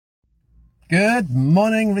Good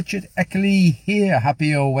morning, Richard Eckerley here.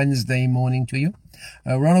 Happy Wednesday morning to you.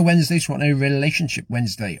 We're on a Wednesday, so on a relationship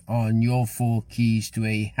Wednesday on your 4 keys to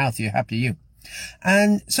a healthier, happier you.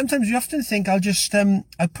 And sometimes we often think I'll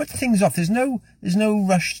put things off. There's no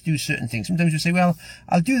rush to do certain things. Sometimes we say, well,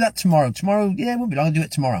 I'll do that tomorrow. Tomorrow, yeah, it won't be long. I'll do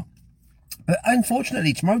it tomorrow. But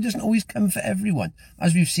unfortunately, tomorrow doesn't always come for everyone,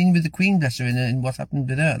 as we've seen with the Queen, bless her, in what happened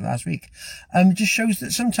with her last week. It just shows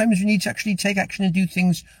that sometimes we need to actually take action and do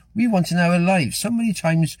things we want in our lives. So many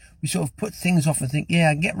times we sort of put things off and think, yeah,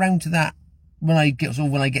 I can get round to that when I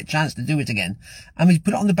get a chance to do it again. And we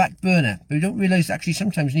put it on the back burner. But we don't realise that actually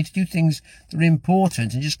sometimes we need to do things that are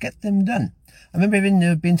important and just get them done. I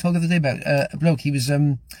remember being told the other day about a bloke.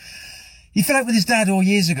 He fell out with his dad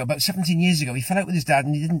years ago, about 17 years ago. He fell out with his dad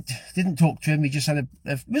and he didn't talk to him. He just had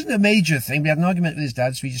it wasn't a major thing, but he had an argument with his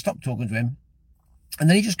dad, so he just stopped talking to him. And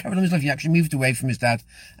then he just carried on his life. He actually moved away from his dad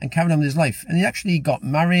and carried on with his life. And he actually got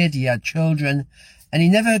married, he had children, and he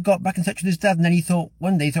never got back in touch with his dad. And then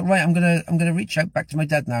one day he thought, right, I'm gonna reach out back to my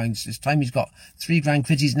dad now. It's time. He's got 3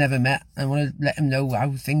 grandkids he's never met, and I want to let him know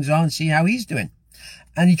how things are and see how he's doing.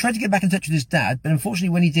 And he tried to get back in touch with his dad, but unfortunately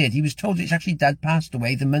when he did, he was told that actually dad passed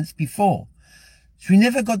away the month before. So he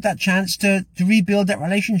never got that chance to rebuild that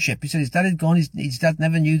relationship. He said his dad had gone. His dad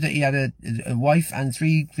never knew that he had a wife and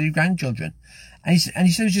three grandchildren. And he said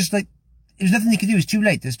it was just like, there's nothing you can do. It's too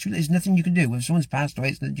late. There's nothing you can do. If someone's passed away,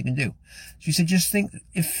 there's nothing you can do. So he said, just think,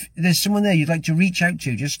 if there's someone there you'd like to reach out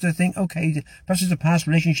to, just to think, okay, perhaps there's a past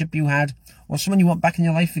relationship you had, or someone you want back in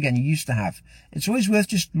your life again you used to have. It's always worth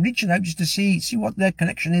just reaching out just to see what their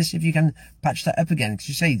connection is, if you can patch that up again. Because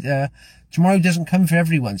you say, tomorrow doesn't come for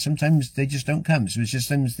everyone. Sometimes they just don't come. So it's just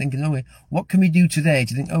them thinking, oh, what can we do today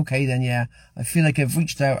to think, okay, then, yeah, I feel like I've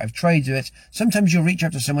reached out. I've tried to it. Sometimes you'll reach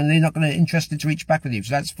out to someone and they're not going to be interested to reach back with you.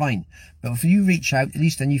 So that's fine. But if you reach out, at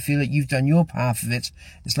least then you feel that you've done your part of it.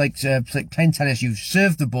 It's like playing tennis. You've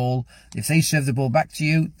served the ball. If they serve the ball back to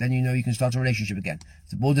you, then you know you can start a relationship again.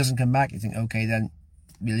 If the ball doesn't come back, you think, okay, then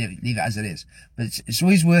we leave it as it is. But it's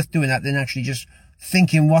always worth doing that than actually just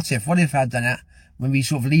thinking, what if I'd done it? When we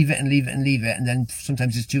sort of leave it, and then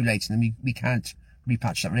sometimes it's too late, and then we can't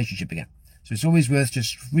repatch that relationship again. So it's always worth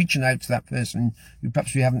just reaching out to that person who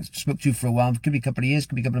perhaps we haven't spoke to for a while. It could be a couple of years,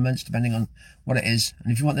 could be a couple of months, depending on what it is.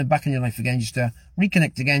 And if you want them back in your life again, just to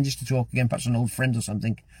reconnect again, just to talk again, perhaps an old friend or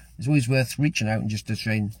something, it's always worth reaching out and just to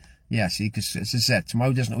train. Yeah, see, because as I said,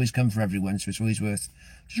 tomorrow doesn't always come for everyone, so it's always worth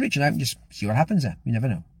just reaching out and just see what happens there. You never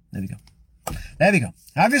know. There we go.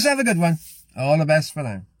 Have yourself a good one. All the best for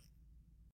now.